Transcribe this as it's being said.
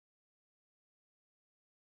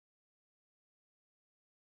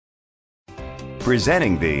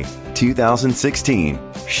Presenting the 2016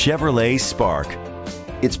 Chevrolet Spark.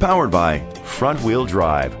 It's powered by front-wheel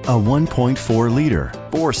drive, a 1.4-liter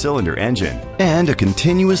four-cylinder engine, and a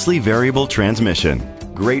continuously variable transmission.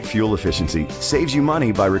 Great fuel efficiency saves you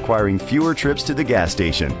money by requiring fewer trips to the gas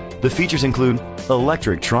station. The features include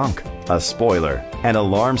electric trunk, a spoiler, an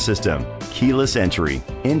alarm system, keyless entry,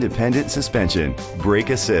 independent suspension, brake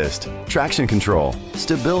assist, traction control,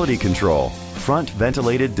 stability control, front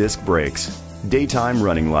ventilated disc brakes, daytime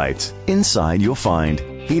running lights. Inside you'll find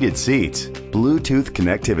heated seats, Bluetooth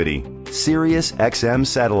connectivity, Sirius XM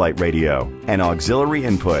satellite radio, an auxiliary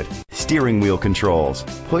input, steering wheel controls,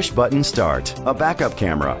 push button start, a backup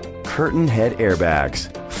camera, curtain head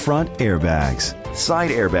airbags, front airbags,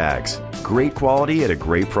 side airbags. Great quality at a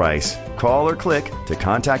great price. Call or click to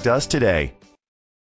contact us today.